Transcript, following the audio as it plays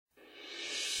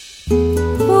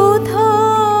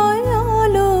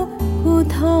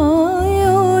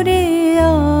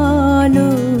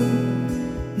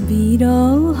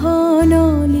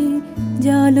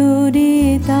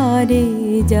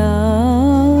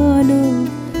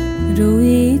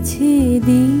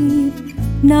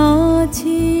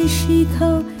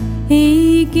শিখা এই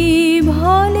কি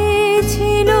ভালে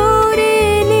ছিল রে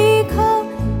লেখা,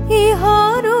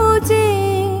 ইহারও যে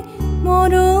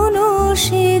মরণ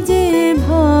সে যে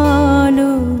ভালো।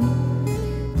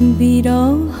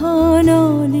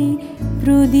 বিরহানলে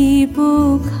প্রদীপ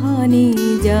খানি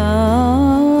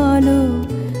জালো,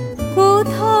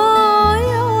 কোথায়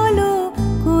আলো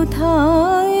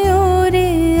কোথায়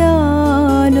ওরে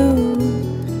আলো।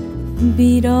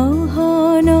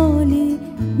 বিরহানলে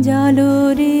জালো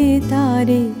রে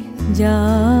তারে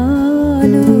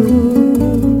জালো।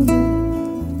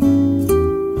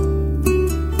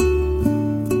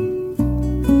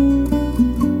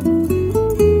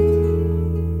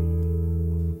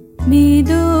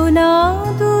 বেদনা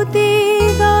দুতে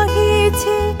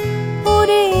গাহিছে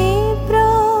ওরে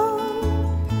প্রাণ,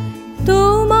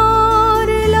 তোমার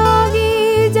লাগি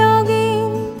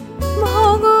জাগেন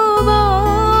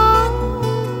ভগবান।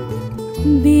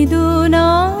 বেদনা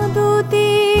দুতে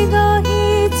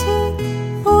গাহিছে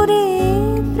ওরে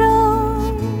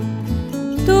প্রাণ,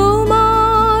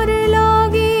 তোমার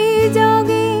লাগি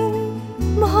জাগেন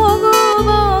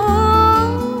ভগবান।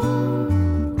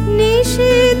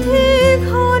 নিশীথে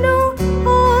ঘন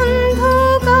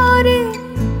অন্ধকারে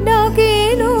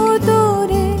ডাকেন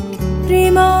তোরে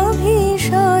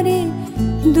প্রেমাভিসারে,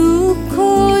 দুঃখ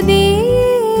দিয়ে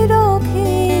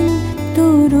রাখেন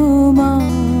তোর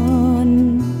মান।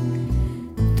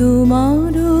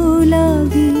 তোমারও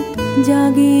লাগি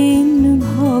জাগেন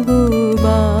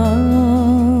ভগবান।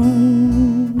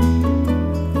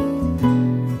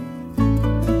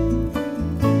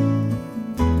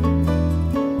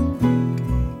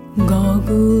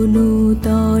 গগন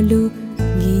তল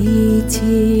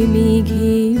গিয়েছে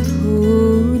মেঘে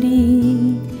ভরি,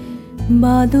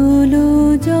 বাদল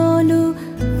জল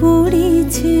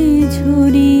পড়েছে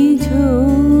ঝরি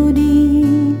ঝরি।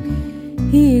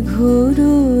 এ ঘোর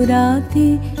রাতে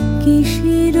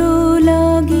কিসের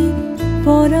লাগি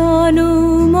পরাণ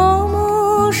মম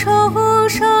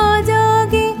সহসা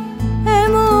জাগে,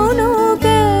 এমন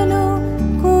কেন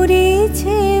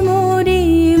করেছে মরি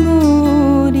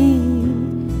মরি।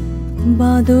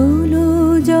 বাদল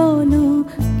জল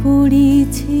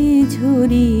পড়েছে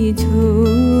ঝরি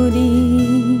ঝরি।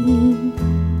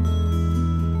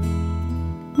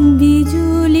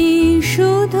 বিজুলি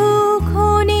শুধু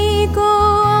ক্ষণিক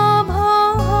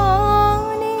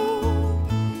আভানে,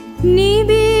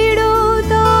 নিবিড়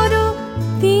তর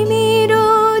তিমির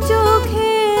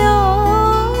চোখে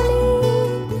আনে।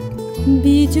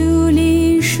 বিজুলি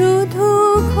শুধু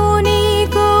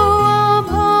ক্ষণিক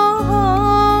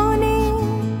আভানে,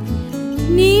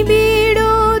 নিবিড়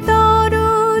তর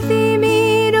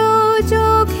তিমির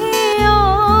চোখে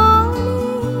আনে।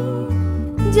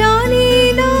 জানি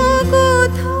না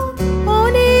কোথা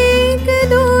অনেক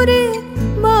দূরে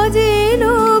বাজেন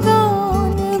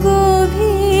গান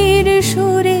গভীর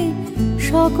সুরে,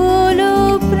 সকল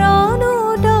প্রাণ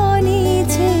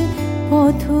টানিছে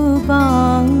পথ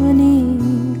পানে।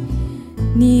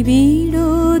 নিবিড়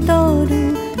তর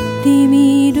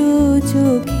তিমির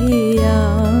চোখে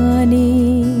আনে,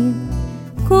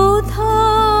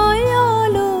 কোথায়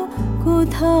আলো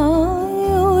কোথায়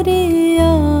ওরে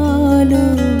আলো।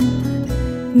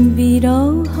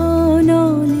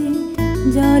 বিরহানলে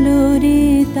জালো রে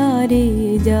তারে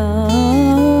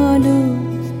জালো।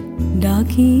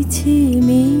 ডাকিছে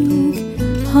মেঘ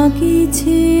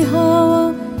হাঁকিছে হাওয়া,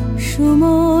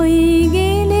 সময়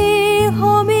গেলে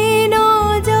হবে না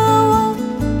যাওয়া।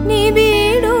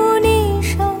 নিবিড়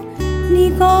নেশা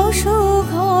নিকষ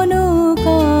ঘন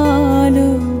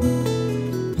কালো,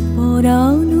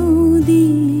 পরাণ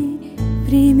দিয়ে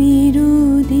প্রেমের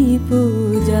দীপ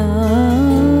জ্বালো।